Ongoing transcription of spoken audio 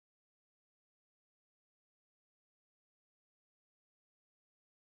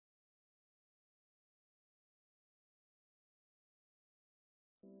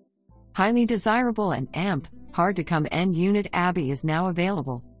Highly desirable and amp, hard-to-come end unit ABBEY is now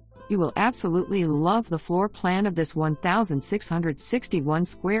available. You will absolutely love the floor plan of this 1,661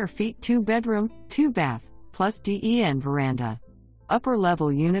 square feet 2-bedroom, 2-bath, plus DEN veranda.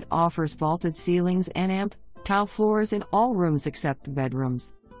 Upper-level unit offers vaulted ceilings and amp, tile floors in all rooms except the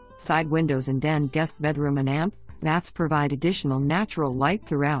bedrooms. Side windows in den guest bedroom and amp, baths provide additional natural light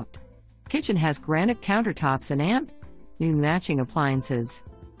throughout. Kitchen has granite countertops and amp, new matching appliances.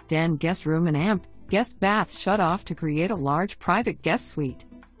 Den guest room and amp, guest bath shut off to create a large private guest suite.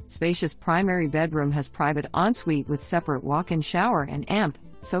 Spacious primary bedroom has private ensuite with separate walk-in shower and amp,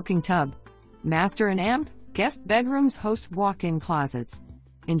 soaking tub. Master and amp, guest bedrooms host walk-in closets.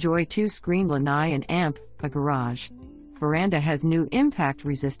 Enjoy 2-screen lanai and amp, a garage. Veranda has new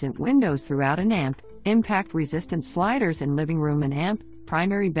impact-resistant windows throughout an amp, impact-resistant sliders in living room and amp,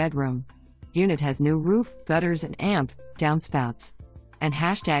 primary bedroom. Unit has new roof, gutters and amp, downspouts. And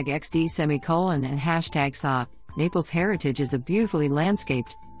 #XD and #SAW. Naples Heritage is a beautifully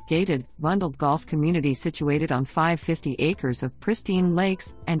landscaped, gated, bundled golf community situated on 550 acres of pristine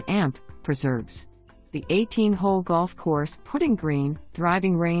lakes and amp preserves. The 18-hole golf course, putting green,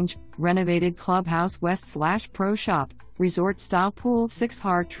 thriving range, renovated clubhouse west/pro shop, resort-style pool, 6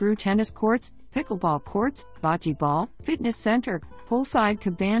 Har Tru tennis courts, pickleball courts, bocce ball, fitness center, poolside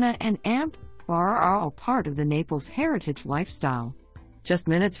cabana and amp bar are all part of the Naples Heritage lifestyle. Just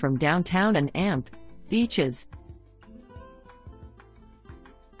minutes from downtown and amp beaches.